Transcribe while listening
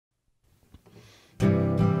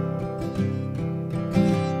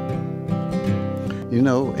You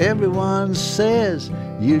know, everyone says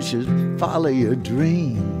you should follow your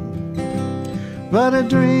dream, but a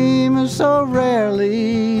dream is so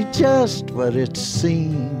rarely just what it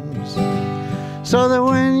seems. So that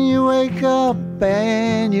when you wake up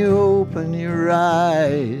and you open your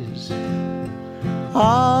eyes,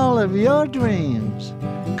 all of your dreams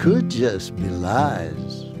could just be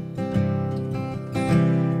lies.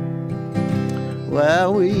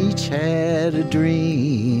 Well, we each had a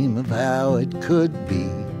dream of how it could be.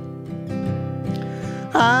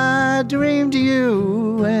 I dreamed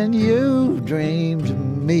you and you dreamed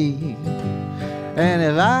me. And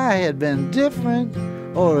if I had been different,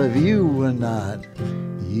 or if you were not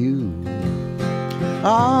you,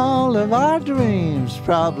 all of our dreams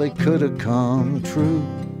probably could have come true.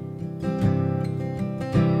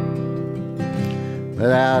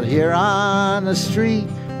 But out here on the street,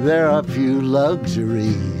 there are few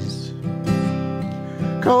luxuries.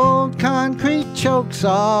 Cold concrete chokes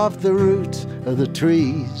off the roots of the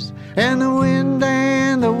trees, and the wind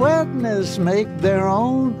and the wetness make their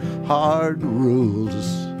own hard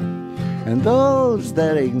rules, and those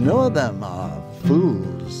that ignore them are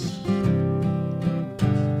fools.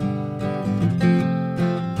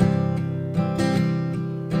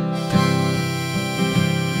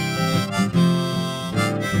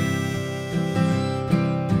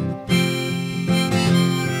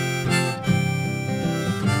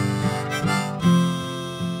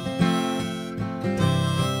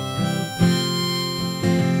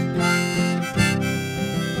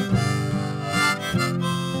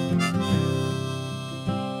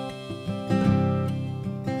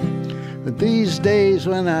 But these days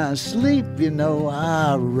when I sleep, you know,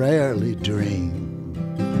 I rarely dream.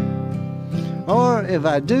 Or if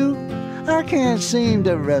I do, I can't seem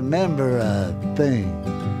to remember a thing.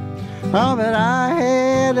 Oh, but I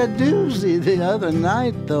had a doozy the other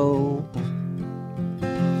night, though.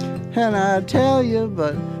 And I tell you,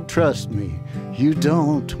 but trust me, you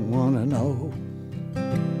don't want to know.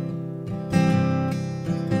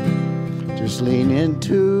 Just lean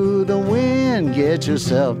into the wind, get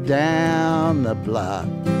yourself down the block.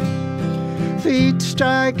 Feet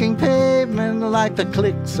striking pavement like the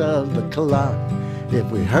clicks of the clock. If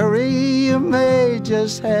we hurry, you may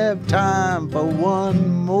just have time for one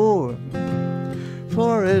more,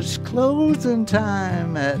 for it's closing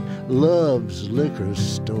time at Love's liquor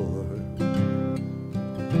store.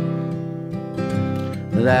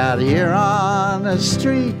 But out here on the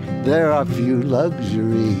street, there are few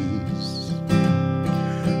luxuries.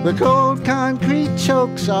 The cold concrete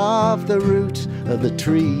chokes off the roots of the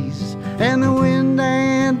trees, and the wind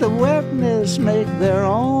and the wetness make their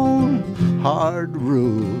own hard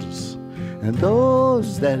rules, and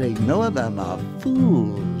those that ignore them are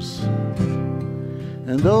fools,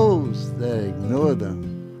 and those that ignore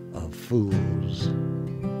them are fools.